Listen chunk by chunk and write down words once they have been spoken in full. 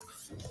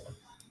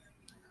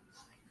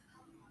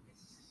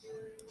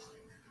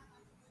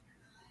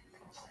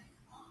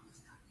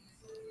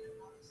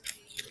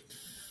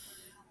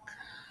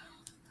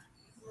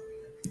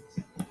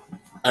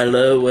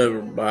Hello,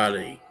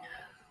 everybody.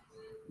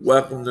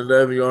 Welcome to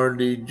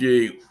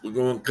WRDG. We're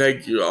going to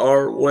take you to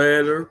our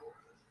weather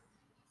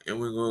and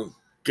we're going to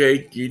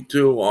take you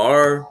to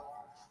our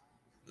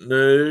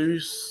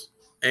news.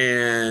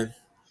 And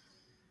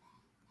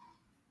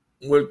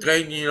we're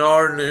taking you to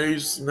our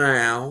news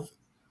now.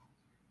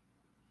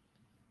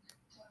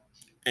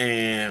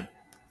 And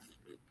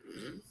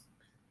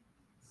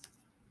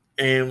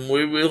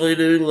we really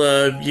do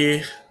love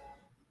you.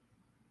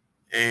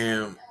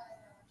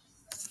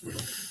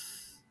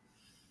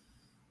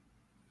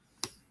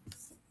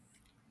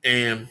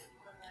 And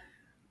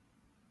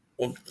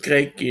we'll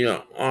take you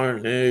to our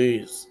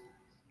news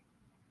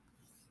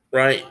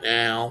right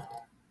now.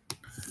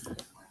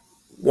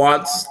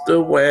 What's the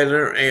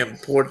weather in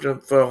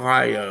Portsmouth,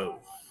 Ohio?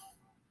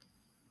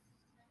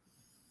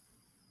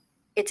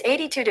 It's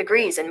 82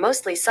 degrees and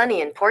mostly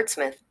sunny in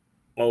Portsmouth.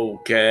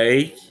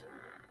 Okay.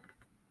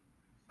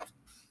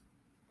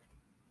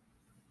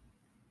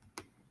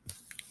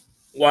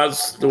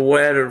 What's the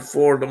weather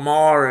for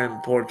tomorrow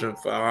in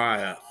Portsmouth,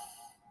 Ohio?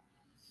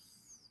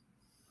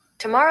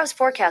 Tomorrow's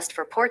forecast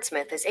for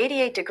Portsmouth is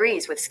 88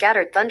 degrees with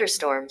scattered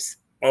thunderstorms.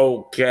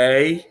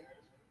 Okay.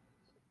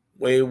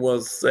 We will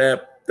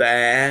accept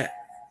that.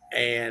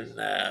 And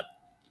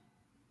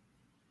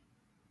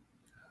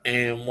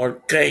we're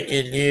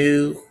taking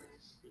you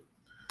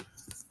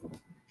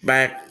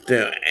back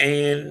to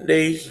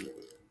Andy.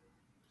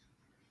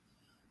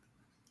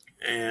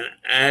 And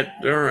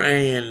after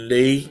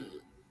Andy,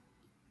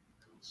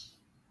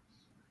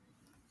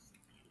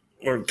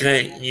 we're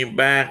taking you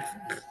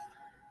back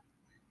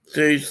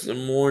to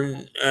some more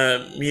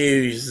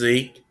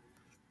music.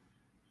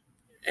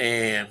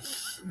 And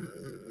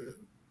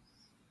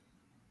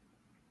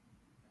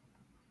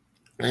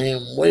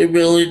we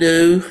really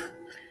do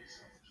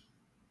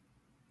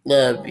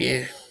love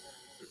you.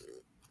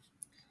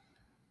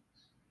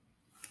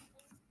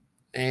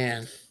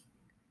 And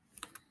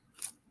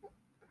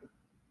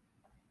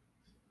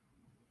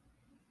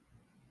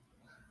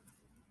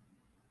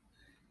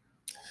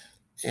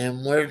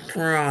we're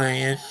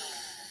trying.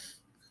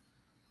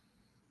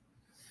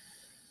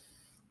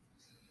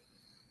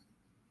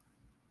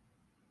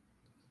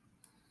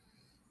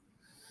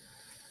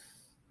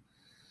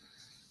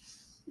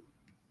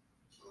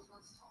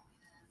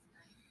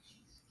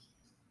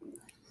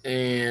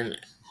 And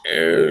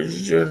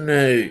here's your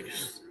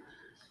news.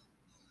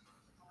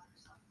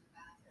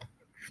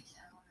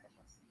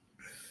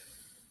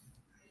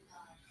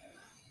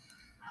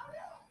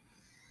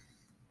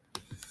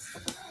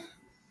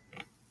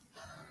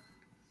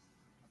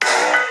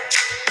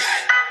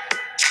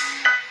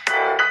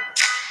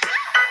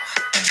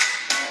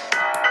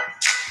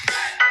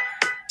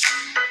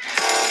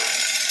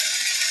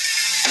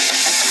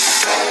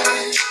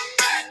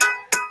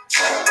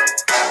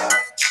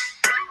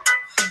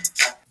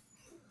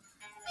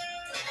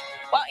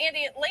 Well,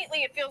 Andy,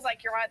 lately it feels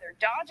like you're either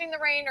dodging the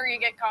rain or you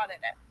get caught in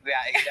it. Yeah,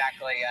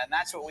 exactly. And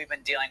that's what we've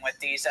been dealing with,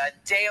 these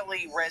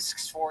daily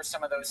risks for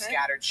some of those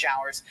scattered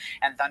showers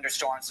and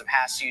thunderstorms the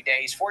past few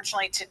days.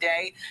 Fortunately,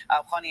 today,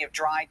 plenty of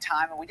dry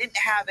time, and we didn't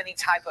have any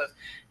type of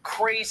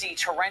crazy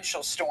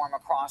torrential storm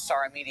across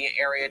our immediate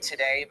area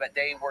today, but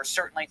they were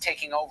certainly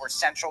taking over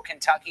central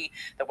Kentucky,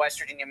 the West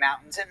Virginia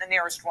mountains, and the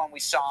nearest one we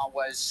saw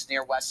was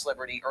near West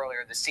Liberty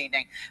earlier this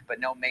evening, but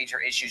no major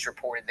issues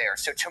reported there.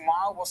 So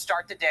tomorrow we'll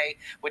start the day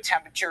with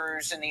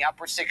temperatures in the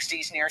upper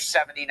 60s, near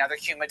 70, another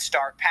humid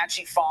start,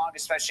 patchy fog,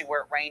 especially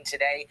where it rained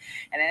today,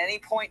 and at any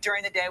point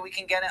during the day we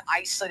can get an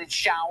isolated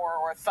shower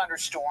or a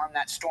thunderstorm,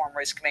 that storm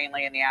risk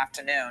mainly in the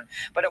afternoon,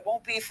 but it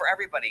won't be for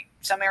everybody.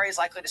 Some areas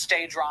likely to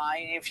stay dry.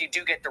 If you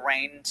do get the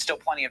rain, still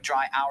plenty of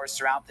dry hours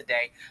throughout the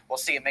day. We'll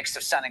see a mix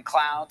of sun and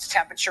clouds.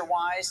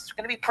 Temperature-wise, it's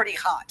going to be pretty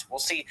hot. We'll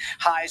see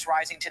highs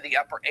rising to the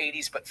upper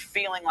 80s, but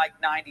feeling like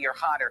 90 or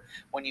hotter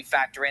when you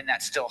factor in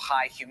that still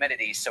high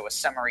humidity, so a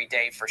summery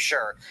day for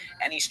sure.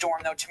 Any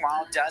storm, though,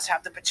 tomorrow does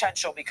have the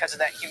potential, because of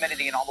that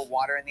humidity and all the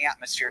water in the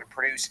atmosphere, to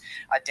produce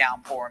a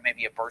downpour or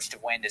maybe a burst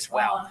of wind as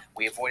well.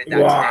 We avoided that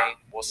today.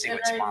 We'll see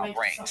what tomorrow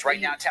brings.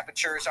 Right now,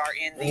 temperatures are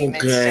in the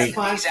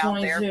mid-70s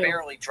out there,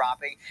 barely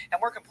dropping,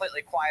 and we're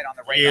completely quiet on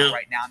the radar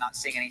right now, not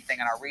seeing anything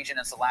in our region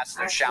as the last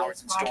of those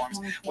showers and storms,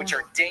 which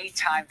are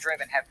daytime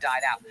driven, have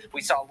died out.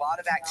 We saw a lot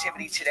of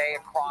activity today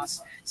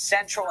across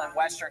central and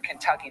western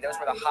Kentucky. Those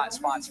were the hot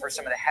spots for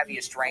some of the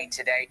heaviest rain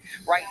today.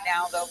 Right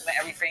now, though,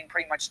 everything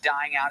pretty much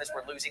dying out as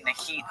we're losing the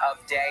heat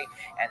of day,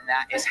 and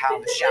that is how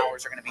the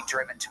showers are going to be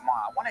driven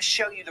tomorrow. I want to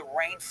show you the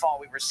rainfall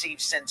we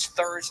received since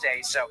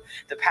Thursday. So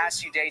the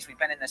past few days we've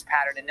been in this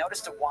pattern, and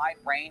notice the wide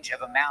range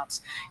of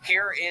amounts.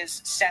 Here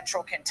is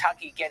central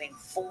Kentucky getting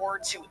 4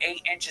 to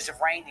 8 inches of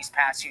rain these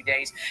past few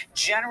days,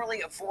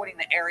 generally avoiding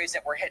the areas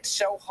that were hit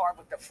so hard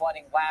with the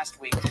flooding last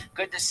week.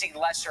 Good to see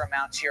lesser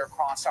amounts here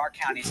across our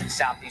counties in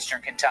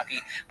southeastern Kentucky,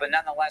 but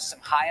nonetheless some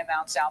high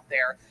amounts out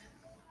there.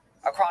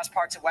 Across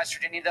parts of West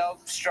Virginia, though,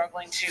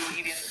 struggling to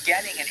even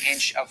getting an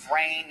inch of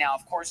rain. Now,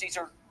 of course, these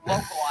are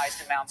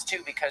localized amounts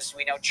too, because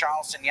we know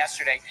Charleston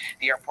yesterday,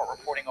 the airport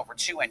reporting over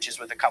 2 inches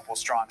with a couple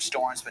strong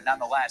storms, but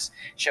nonetheless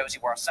shows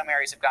you where some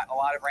areas have gotten a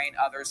lot of rain,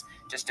 others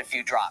just a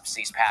few drops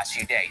these past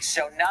few days.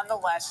 So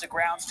nonetheless, the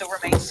ground still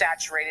remains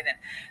saturated and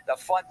the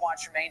flood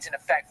watch remains in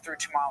effect through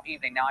tomorrow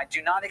evening. Now, I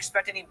do not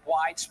expect any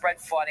widespread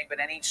flooding, but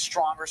any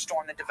stronger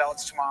storm that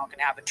develops tomorrow can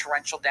have a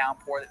torrential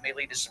downpour that may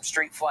lead to some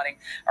street flooding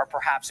or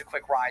perhaps a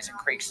quick rise in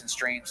creeks and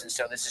streams. And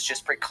so this is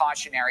just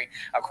precautionary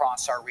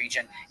across our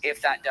region.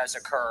 If that does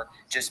occur,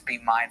 just be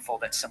mindful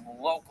that some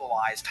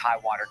localized high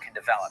water can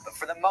develop. But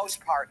for the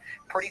most part,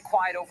 pretty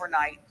quiet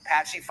overnight,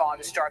 patchy fog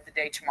to start the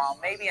day tomorrow,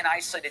 maybe an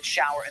isolated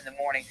shower in the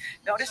morning.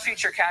 Notice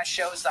Futurecast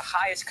shows the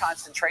highest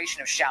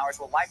concentration of showers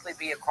will likely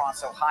be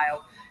across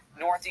Ohio,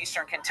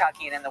 northeastern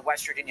Kentucky, and in the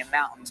West Virginia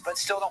mountains, but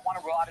still don't want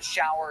to rule out a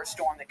shower or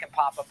storm that can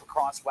pop up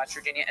across West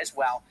Virginia as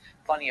well.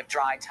 Plenty of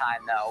dry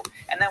time, though.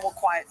 And then we'll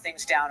quiet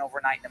things down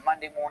overnight into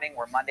Monday morning,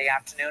 where Monday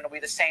afternoon will be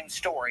the same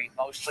story,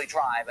 mostly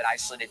dry, but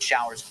isolated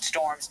showers and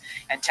storms,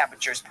 and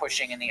temperatures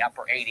pushing in the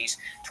upper 80s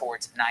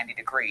towards 90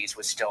 degrees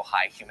with still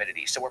high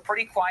humidity. So we're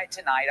pretty quiet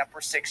tonight, upper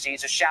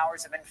 60s. The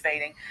showers have been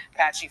fading,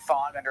 patchy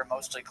fog under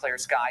mostly clear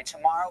sky.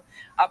 Tomorrow,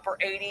 upper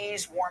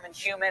 80s, warm and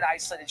humid,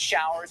 isolated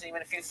showers, and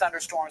even a few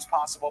thunderstorms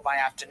possible by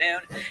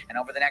afternoon. And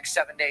over the next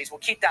 7 days, we'll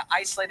keep that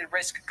isolated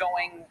risk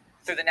going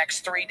through the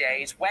next 3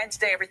 days.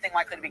 Wednesday, everything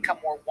likely to become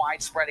more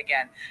widespread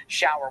again,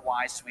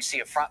 shower-wise, as we see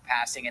a front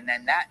passing, and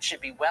then that should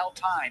be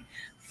well-timed.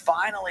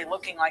 Finally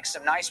looking like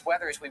some nice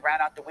weather as we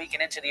round out the week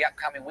and into the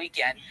upcoming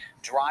weekend.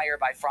 Drier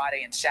by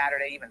Friday and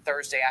Saturday, even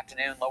Thursday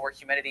afternoon, lower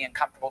humidity and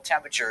comfortable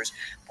temperatures.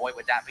 Boy,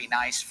 would that be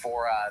nice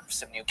for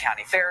some new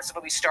county fairs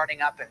that'll be starting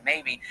up, and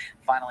maybe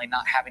finally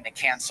not having to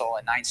cancel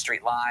a 9th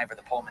Street Live or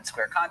the Pullman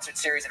Square Concert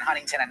Series in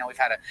Huntington. I know we've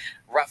had a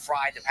rough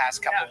ride the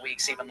past couple of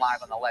weeks, even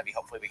live on the levee.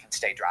 Hopefully we can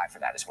stay dry for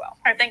that as well.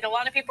 I think a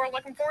lot of people are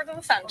looking forward to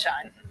the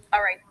sunshine.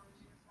 All right.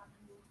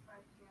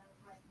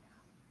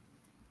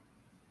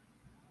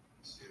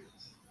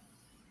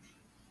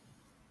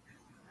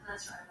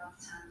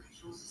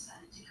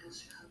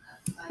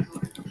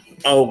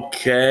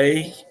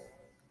 Okay.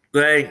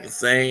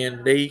 Thanks,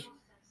 Andy.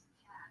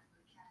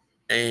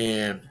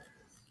 And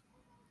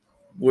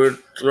we're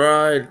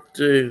trying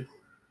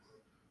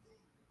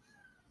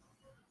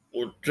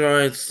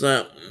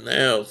something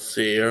else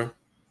here.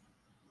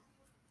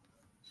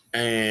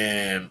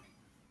 And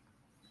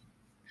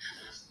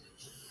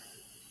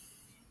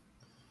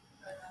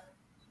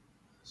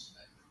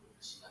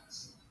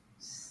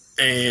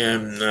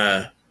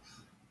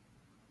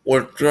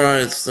we're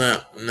trying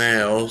something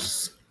else.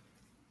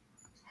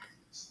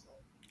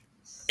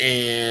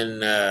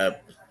 And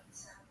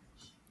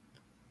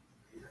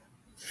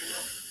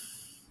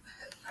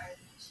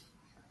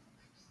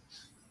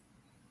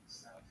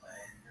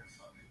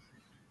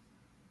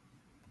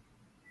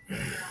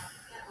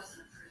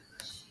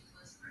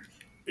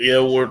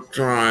yeah, we're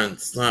trying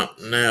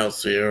something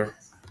else here.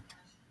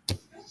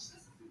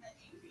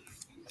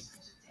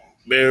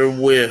 Bear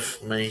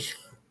with me.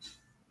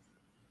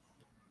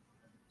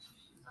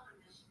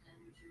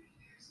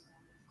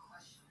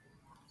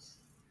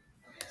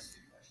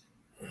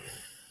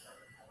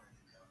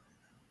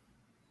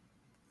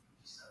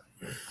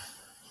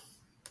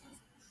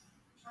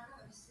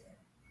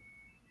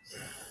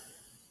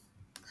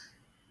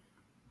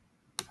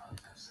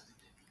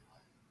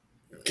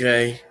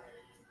 Okay.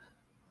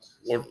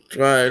 We'll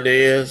try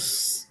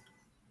this.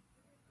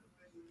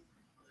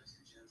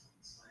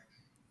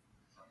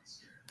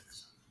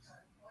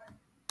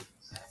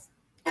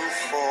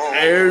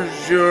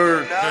 There's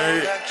your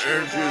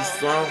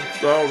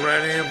song's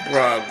already in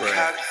progress.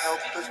 Can't help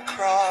but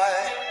cry,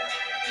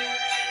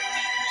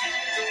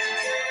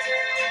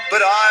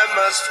 but I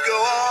must go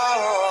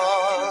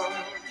on.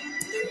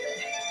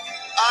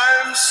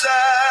 I'm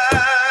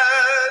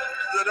sad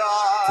that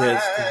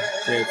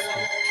Testing.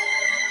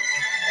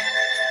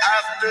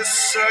 after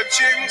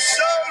searching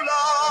so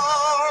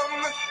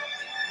long,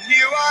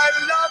 knew I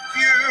loved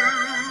you,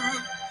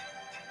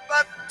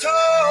 but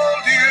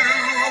told you,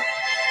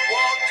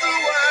 walk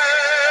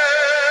away,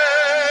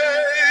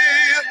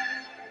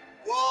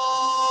 walk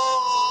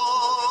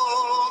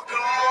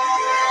on.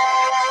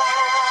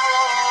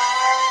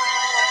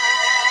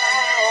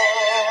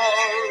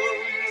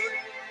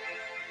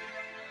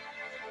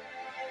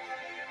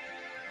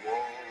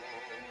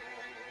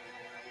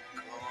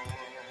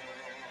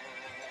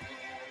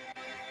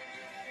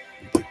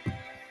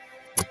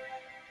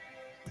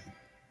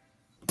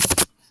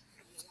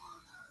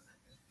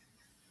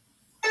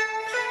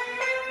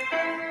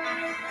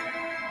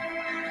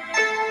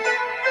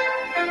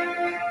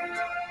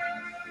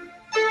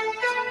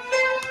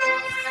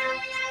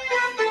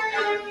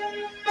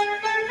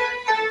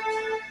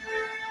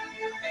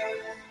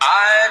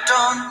 I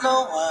don't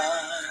know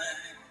why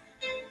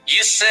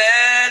you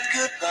said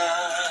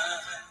goodbye.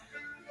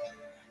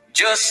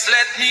 Just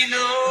let me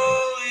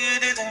know you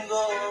didn't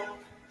go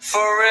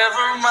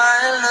forever,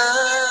 my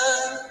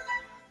love.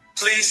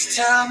 Please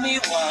tell me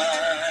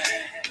why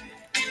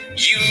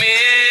you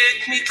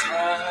make me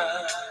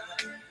cry.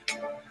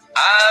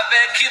 I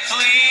beg you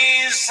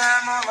please,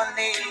 I'm on my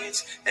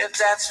knees, if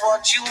that's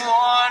what you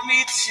want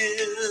me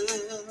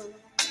to.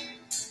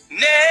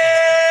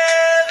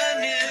 Never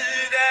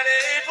knew that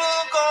it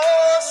will go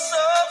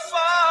so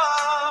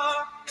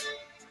far.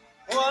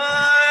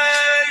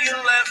 Why you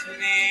left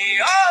me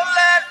all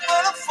that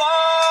but a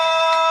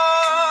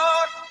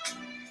fall.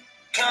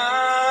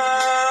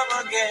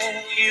 Come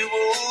again, you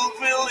won't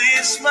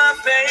release my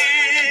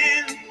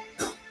pain,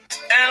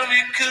 and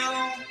we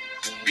could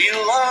be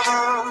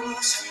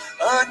lovers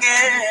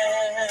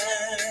again.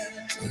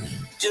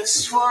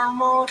 Just one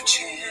more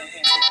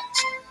chance,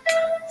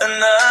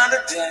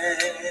 another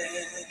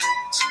dance,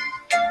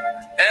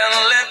 and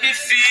let me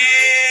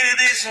feel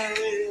it isn't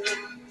real,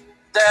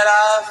 that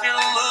I've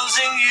been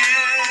losing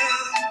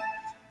you.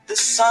 The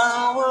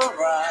sun will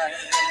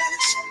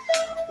rise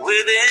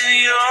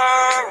within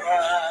your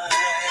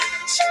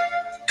eyes.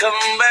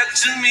 Come back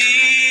to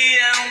me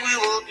and we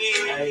will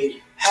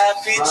be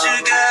happy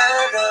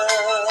together.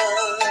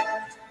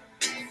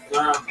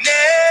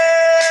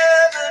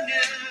 Never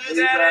knew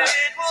that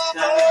it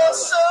will go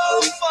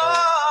so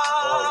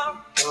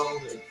far.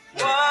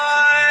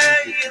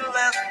 Why you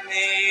left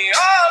me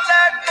all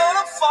that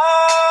gonna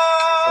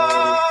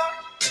fall.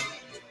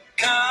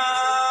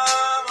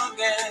 Come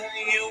again,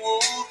 you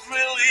won't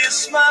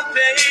release my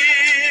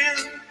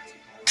pain,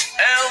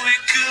 and we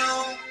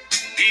could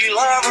be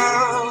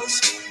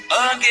lovers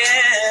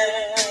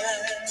again.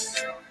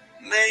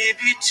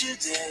 Maybe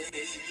today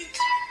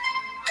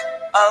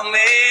I'll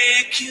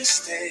make you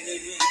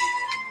stay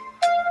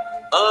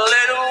a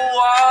little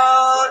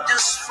while,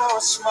 just for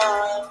a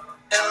smile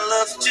and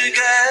love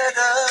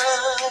together.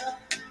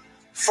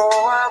 For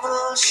I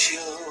will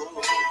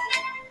show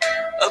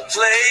a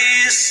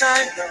place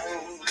I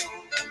know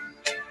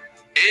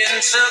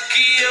in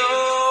Tokyo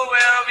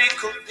where we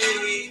could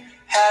be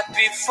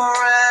happy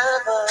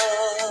forever.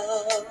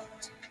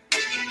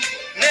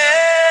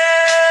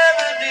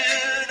 Never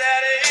knew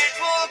that it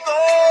would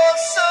go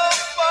so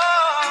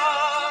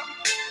far.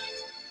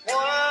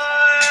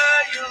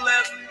 Why you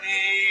left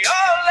me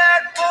all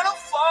that but a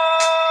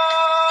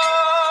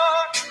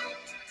fall.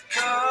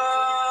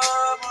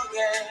 Come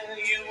again,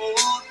 you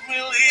would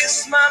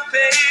release my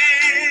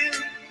pain,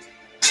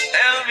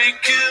 and we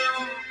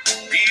could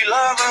be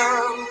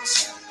lovers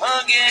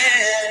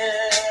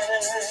again.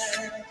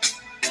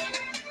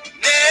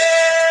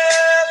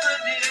 Never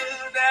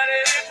knew that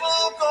it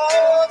would go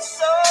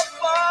so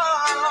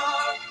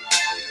far.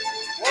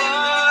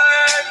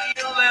 Why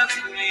you left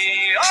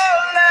me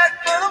all that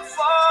but a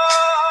fall.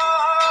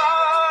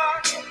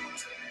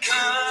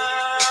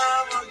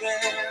 Come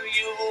again,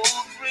 you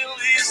won't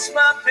release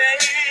my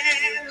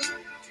pain,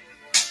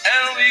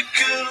 and we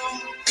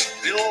could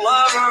be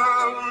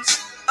lovers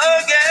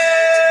again.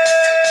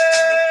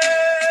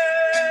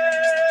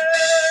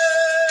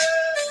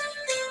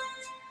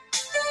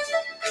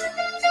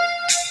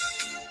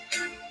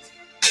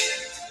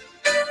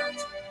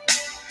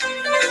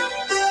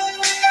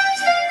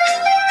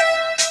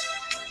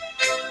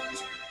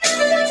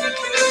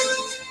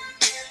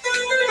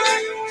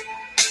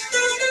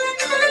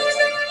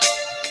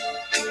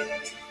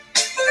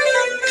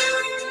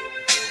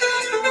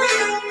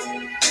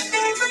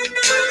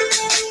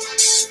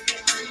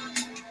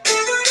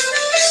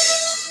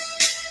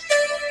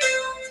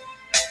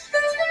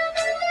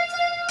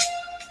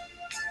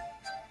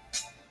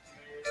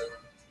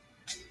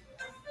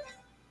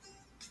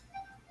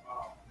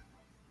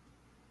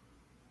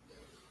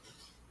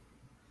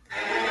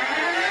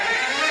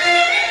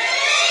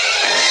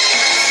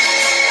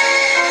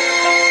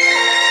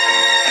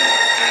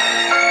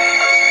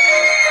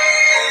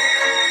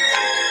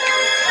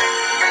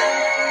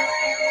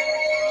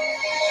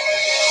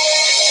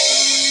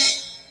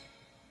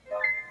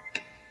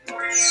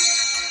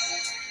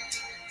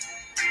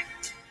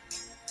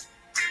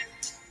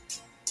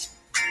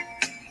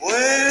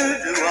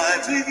 Where do I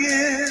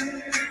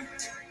begin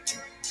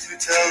to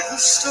tell the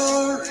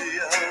story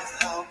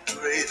of how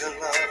great a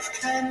love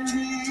can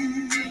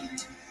be?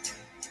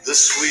 The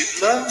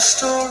sweet love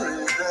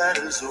story that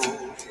is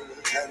older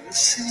than the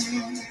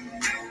sea.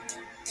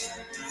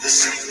 The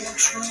simple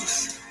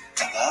truth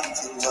about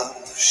the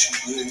love she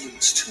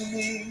brings to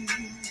me.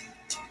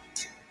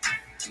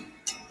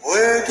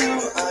 Where do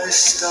I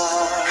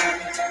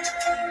start?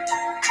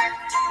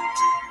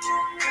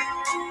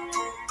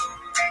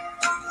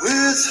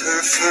 With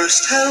her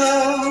first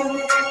hello,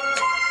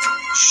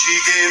 she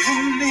gave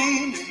a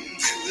meaning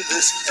to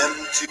this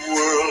empty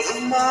world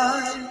of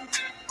mine.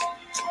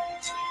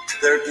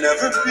 There'd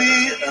never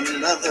be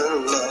another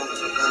love,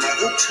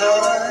 another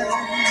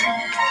time.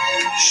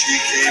 She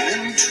came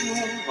into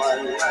my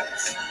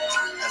life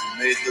and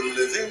made the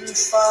living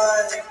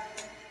fine.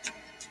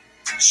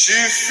 She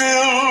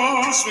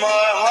fills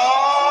my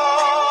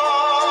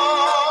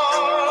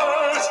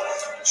heart.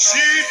 She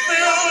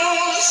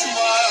fills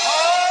my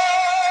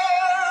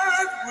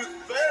heart with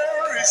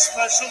very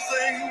special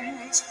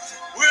things.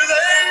 with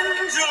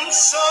angel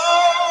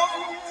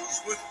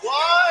songs, with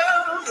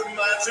wild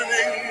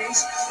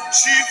imaginings.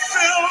 She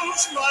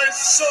fills my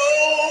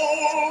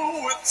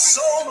soul with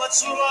so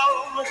much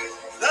love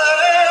that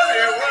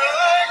anywhere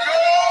I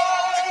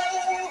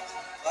go,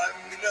 I'm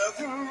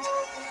never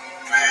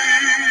lonely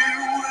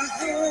with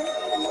her.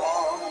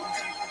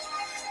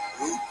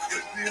 Who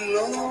could be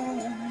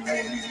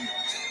lonely?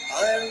 I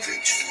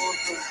reach for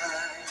her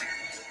hand,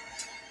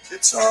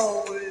 it's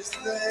always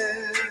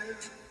there.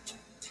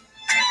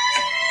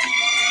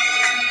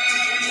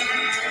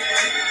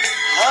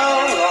 How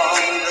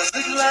long does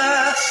it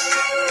last?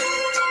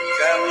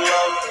 Can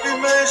love be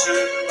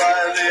measured by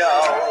the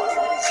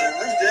hours in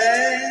the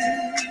day?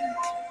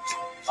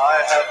 I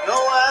have no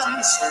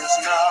answers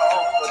now,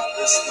 but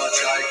this much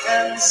I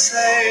can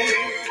say.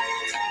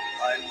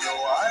 I know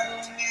I'll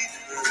need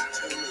her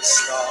till the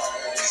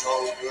stars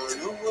all burn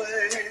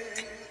away,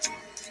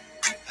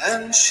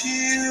 and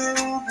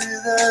she'll be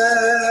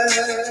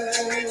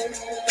there.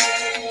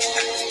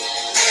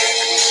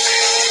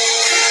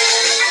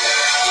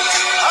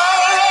 How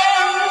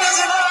long does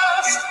it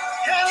last?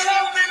 Can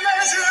love be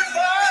measured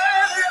by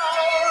the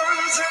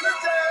hours in a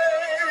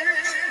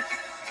day?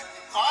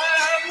 I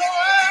have no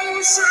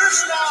answers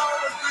now,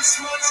 but this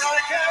much I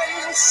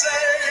can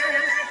say.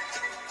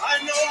 I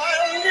know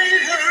I'll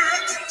need her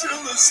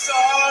till the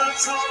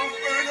stars all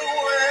burn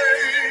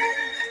away,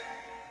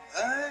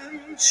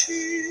 and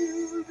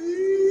she'll be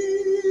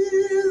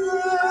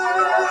there.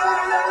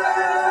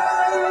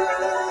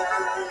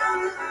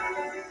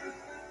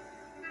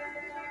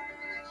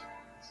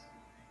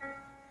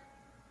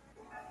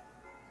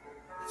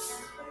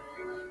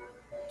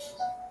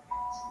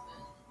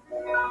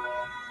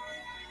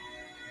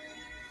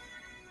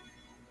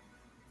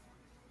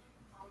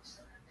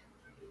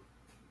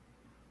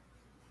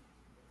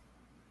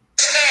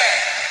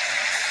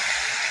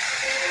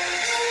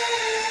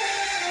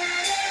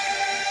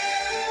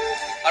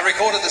 I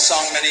recorded the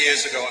song many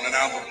years ago on an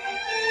album.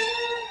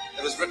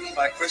 It was written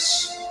by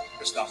Chris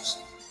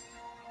Christopherson.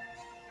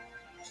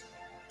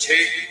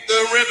 Take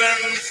the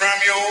ribbon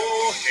from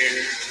your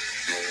hair,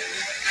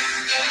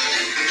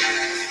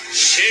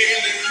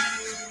 shake it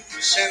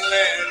loose and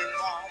let it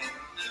fall.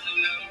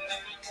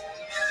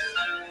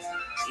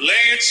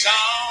 Lay it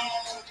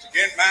soft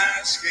against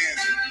my skin,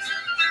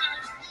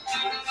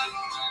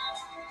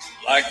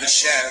 like the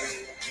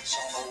shadows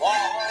on the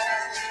wall.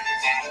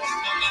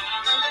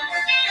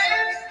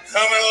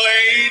 Come and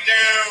lay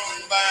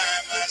down by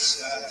my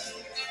side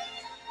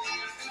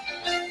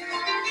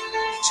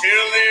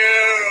till the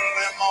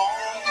early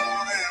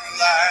morning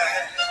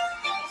light.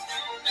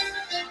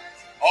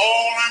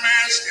 All I'm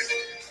asking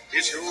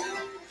is your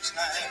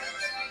time,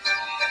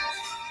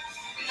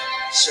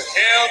 so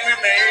help me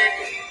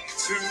make it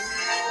through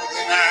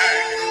the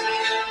night.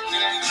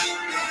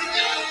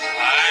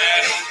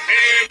 I don't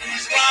care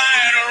who's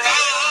right or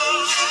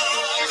wrong,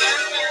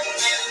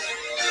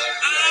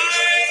 I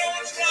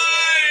don't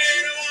try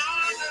to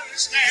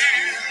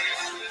understand.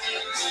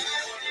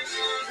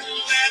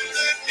 Let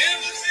the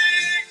devil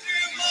take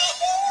you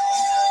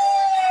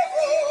home.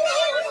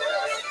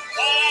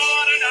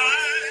 For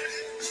tonight,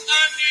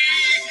 I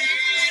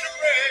need a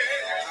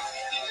prayer.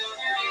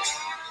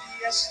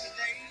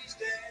 Yesterday's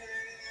dead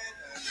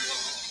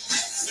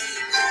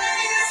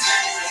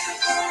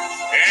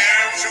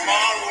and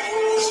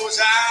tomorrow's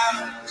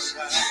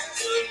outside.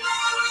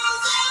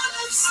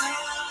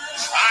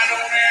 I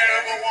don't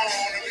ever want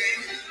to be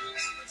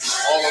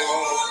all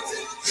alone,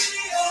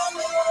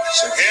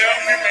 so help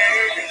me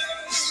make it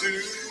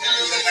through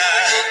the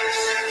night.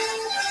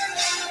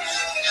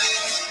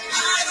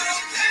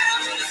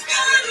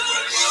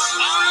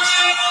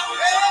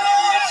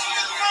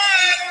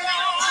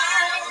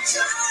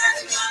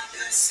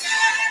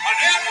 I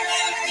never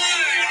want to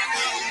find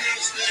a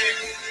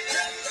mistake.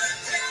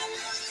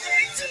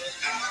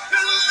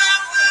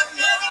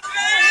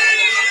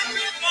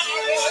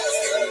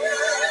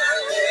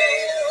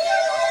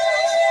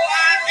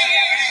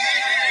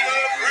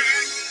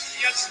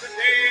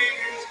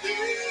 Yesterday's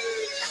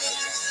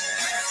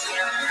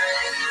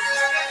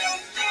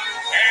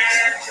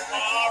and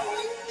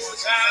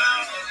tomorrow's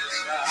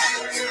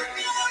outside.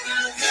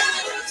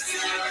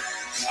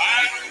 I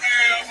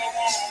never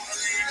want to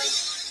be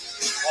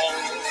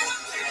alone.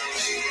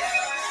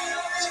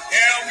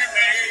 Help me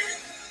make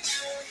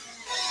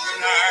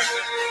tonight.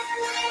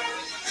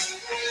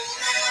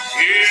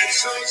 It's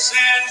so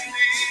sad to be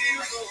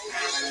alone.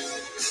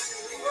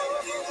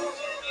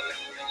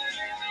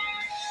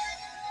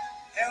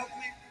 Help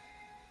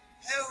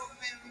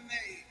me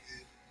make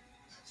it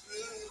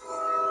through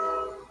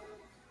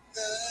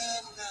the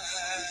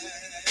night.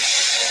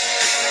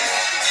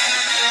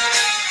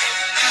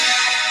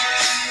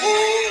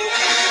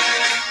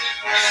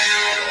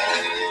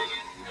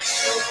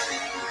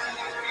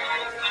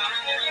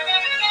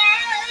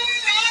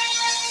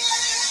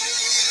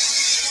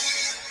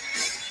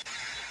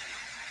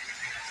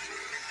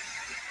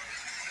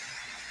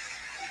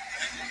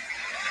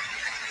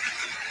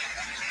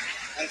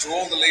 And to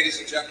all the ladies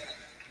and gentlemen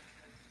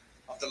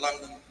of the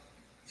London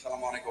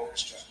Philharmonic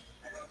Orchestra,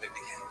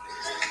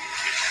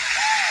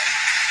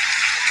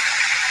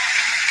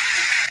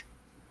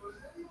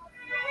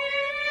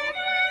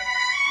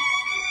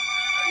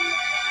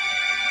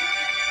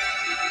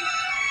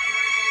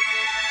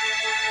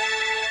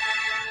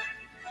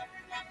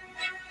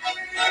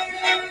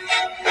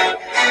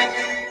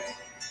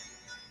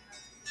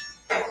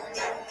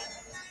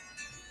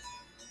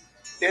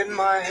 In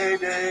my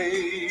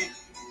heyday,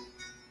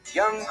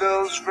 young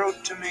girls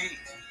wrote to me.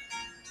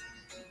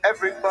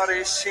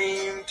 Everybody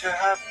seemed to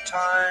have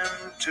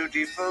time to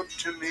devote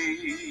to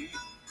me.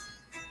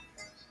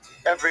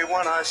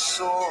 Everyone I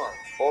saw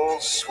all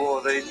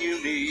swore they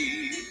knew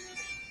me.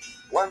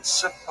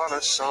 Once upon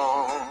a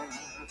song,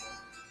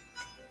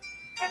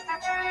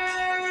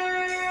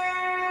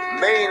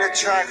 main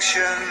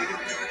attraction,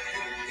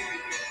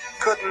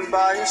 couldn't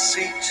buy a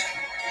seat.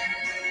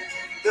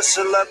 The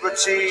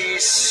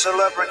celebrities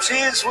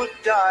would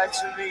die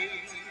to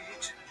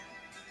meet.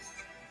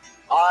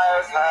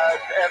 I've had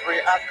every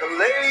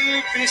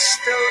accolade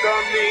bestowed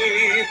on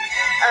me,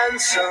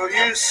 and so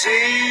you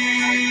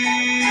see,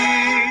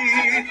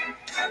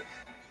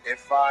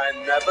 if I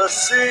never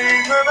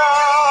sing another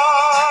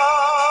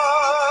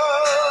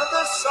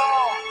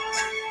song,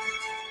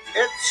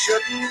 it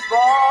shouldn't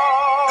bother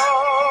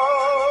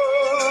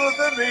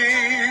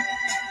me.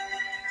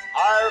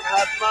 I've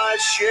had my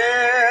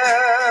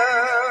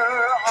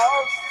share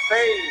of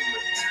fame.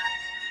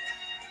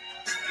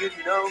 You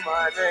know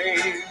my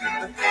name.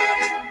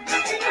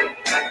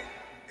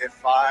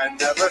 If I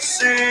never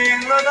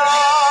sing another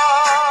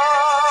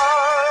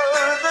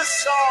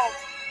song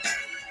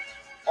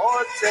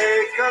or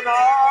take another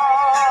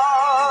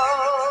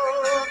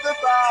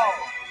bow,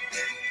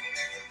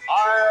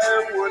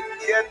 I would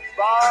get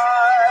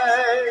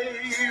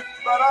by,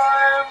 but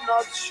I'm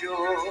not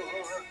sure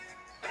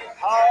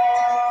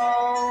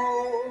how.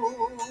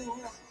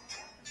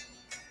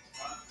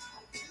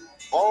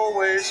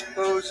 Always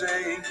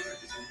posing,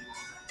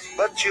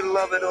 but you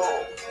love it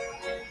all.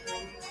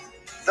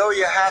 Though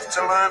you have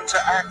to learn to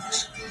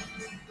act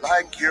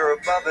like you're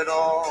above it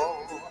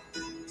all.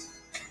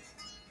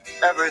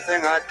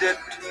 Everything I did,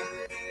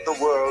 the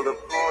world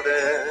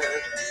applauded.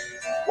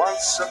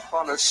 Once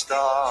upon a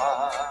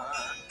star.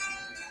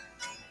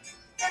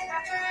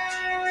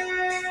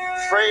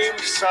 Framed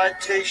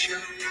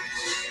citations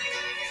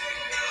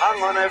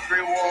hung on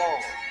every wall.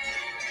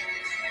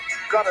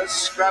 Got a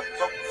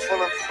scrapbook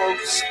full of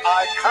quotes,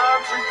 I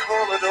can't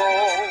recall it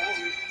all.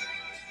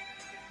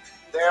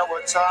 There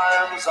were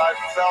times I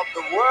felt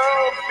the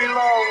world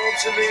belonged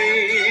to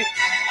me,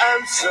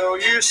 and so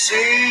you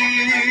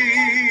see,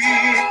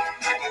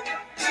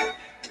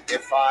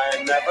 if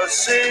I never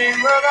sing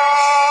another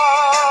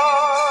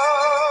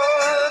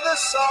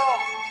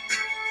song,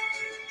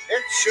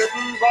 it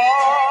shouldn't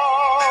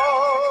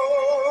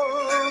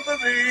bother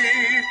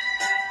me.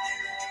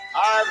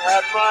 I've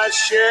had my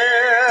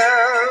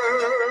share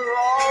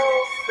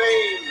of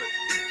fame.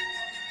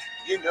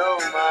 You know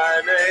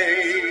my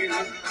name.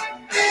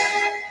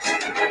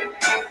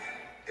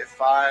 If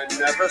I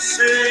never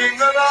sing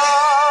another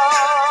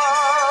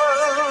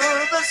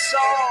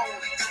song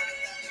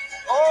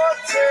or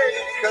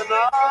take another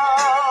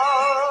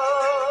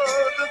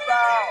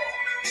bow,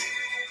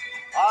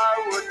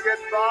 I would get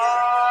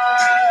by,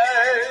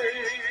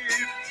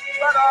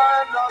 but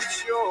I'm not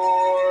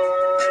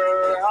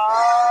sure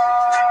how.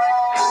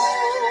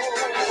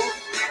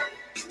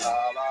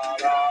 La la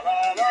la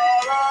la la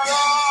la la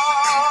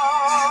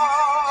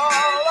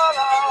la la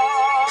la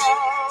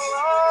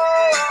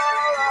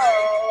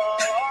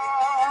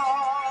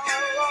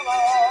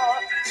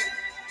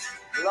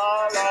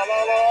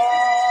la la.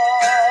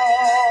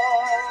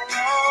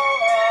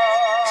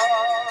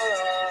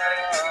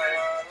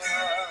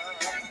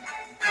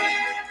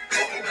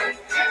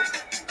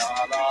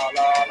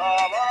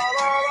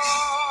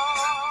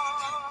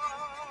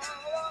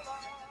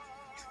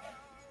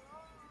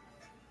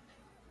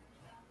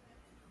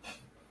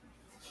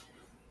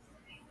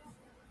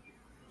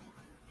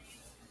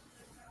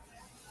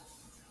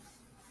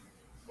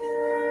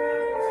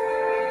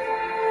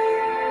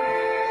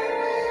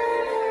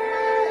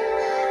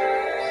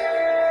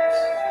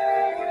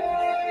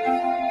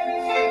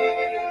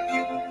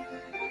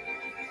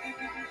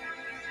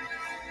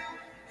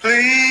 Please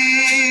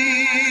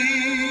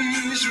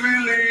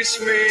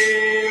release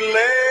me,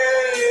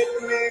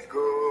 let me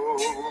go.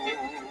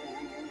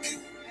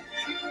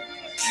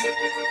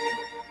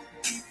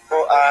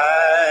 For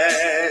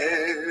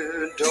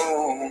I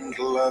don't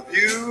love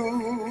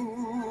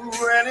you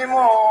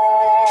anymore.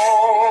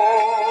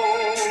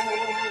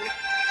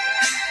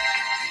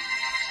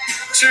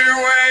 To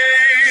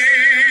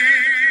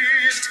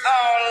waste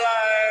our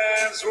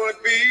lives would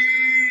be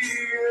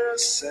a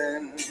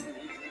sin.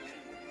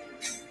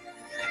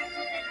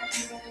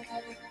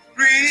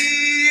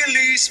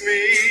 Release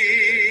me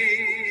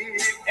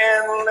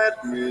and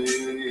let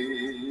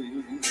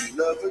me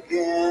love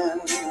again.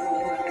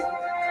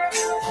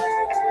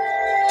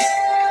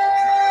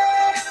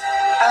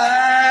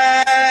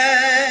 I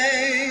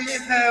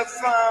have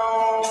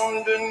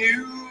found a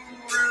new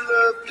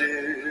love,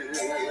 dear.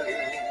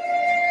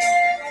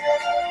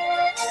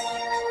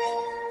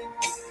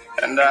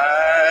 and I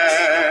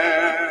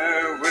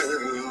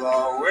will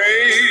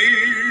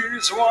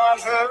always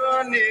want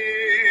her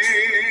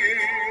near.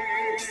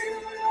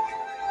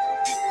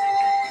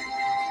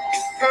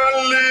 Her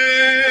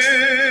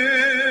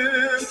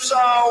lips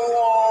are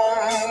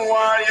warm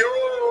while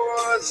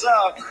yours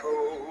are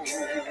cold.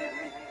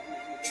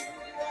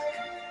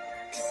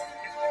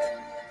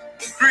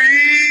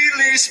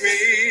 Release me,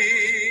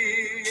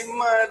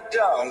 my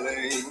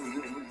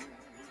darling,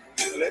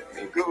 let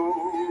me go.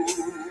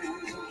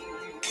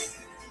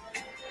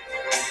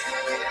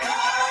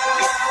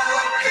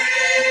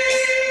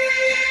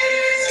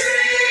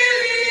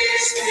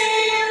 Release me,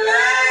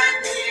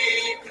 let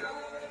me go.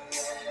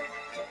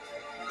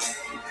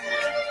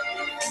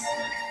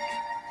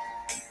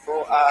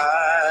 For I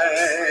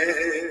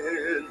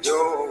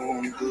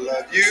don't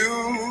love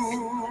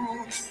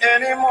you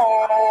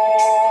anymore.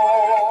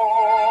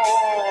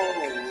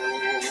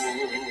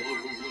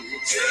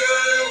 To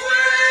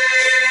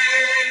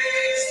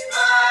waste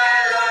my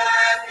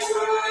life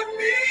would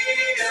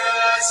be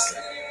a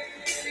sin.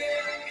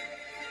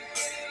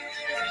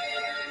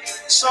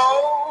 So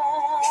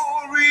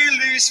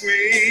release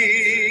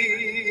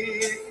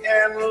me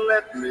and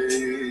let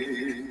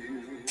me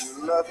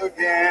love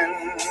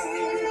again.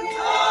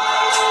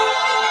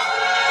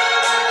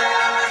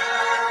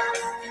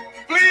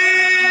 Please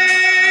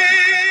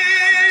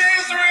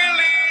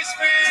release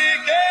me,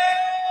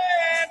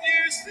 can't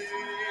you see?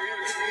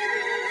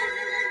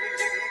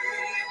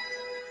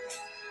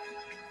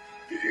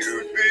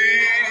 You'd be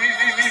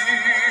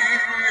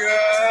a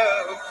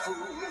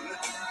fool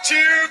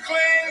to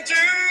cling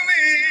to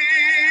me.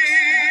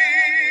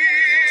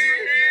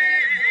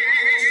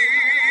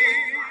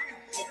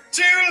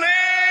 To live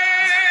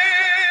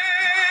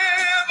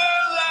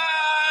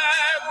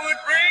alive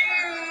would bring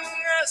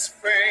us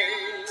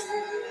pain.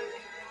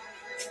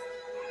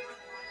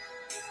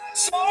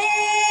 So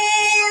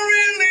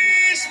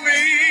release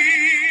me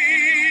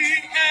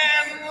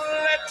and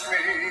let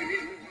me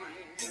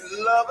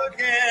love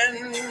again.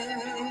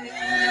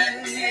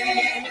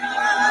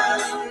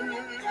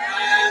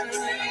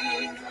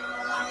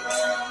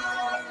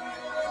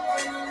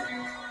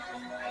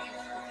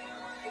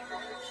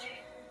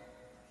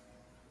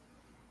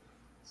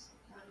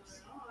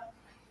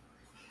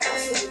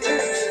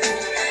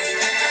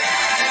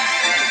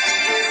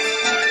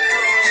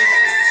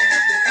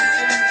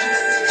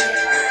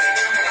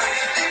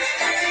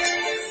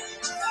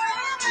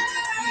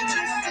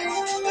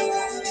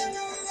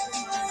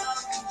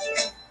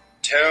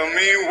 Tell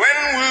me, when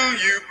will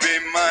you be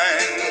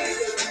mine?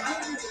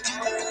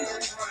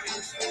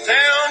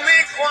 Tell me,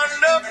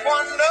 quando,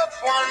 quando,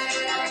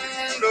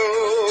 quando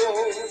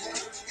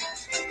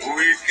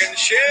we can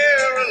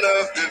share a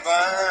love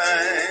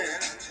divine.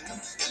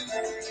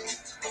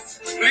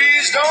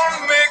 Please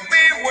don't make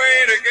me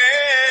wait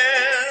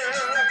again.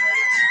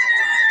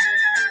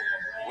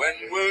 When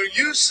will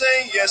you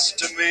say yes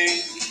to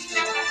me?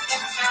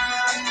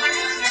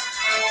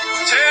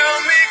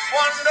 Tell me,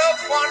 quando,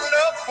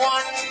 quando,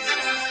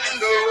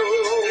 quando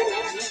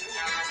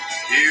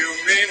you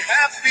mean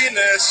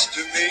happiness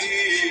to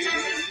me.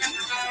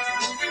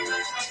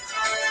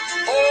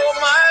 Oh,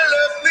 my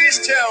love,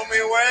 please tell me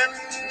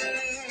when.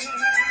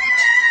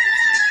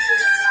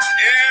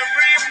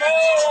 Every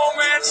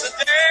moment's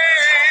a day.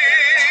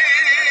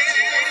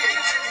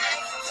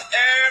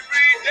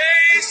 Every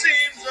day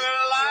seems a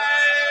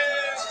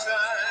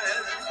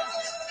lifetime.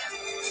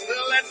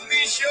 Let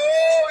me show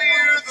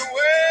you the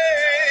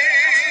way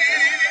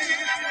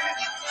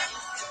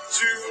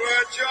to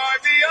a joy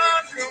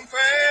beyond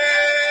compare.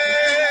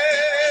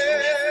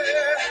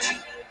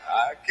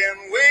 I can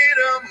wait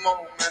a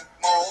moment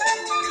more.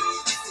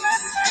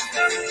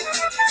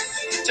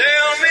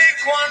 Tell me,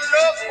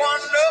 quando,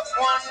 quando,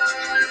 quando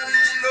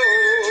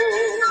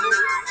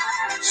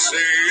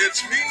say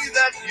it's me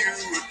that you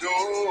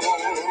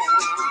adore.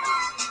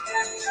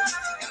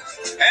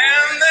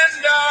 And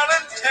then,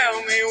 darling, tell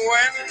me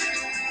when.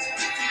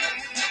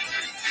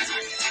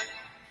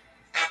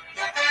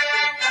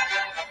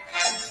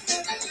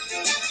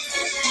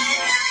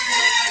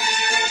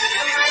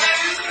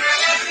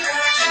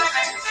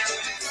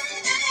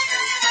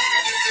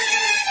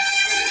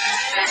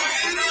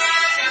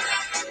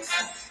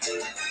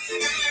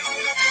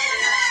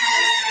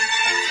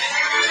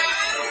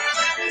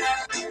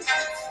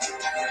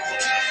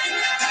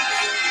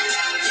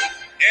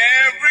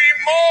 Every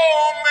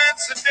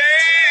moment's a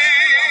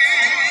day.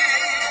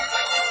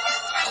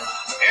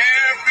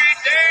 Every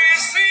day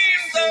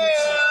seems a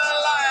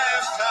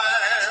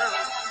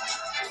lifetime.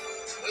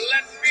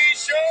 Let me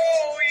show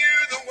you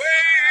the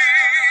way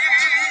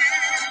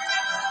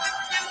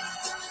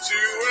to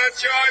a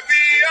joy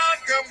beyond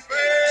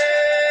compare.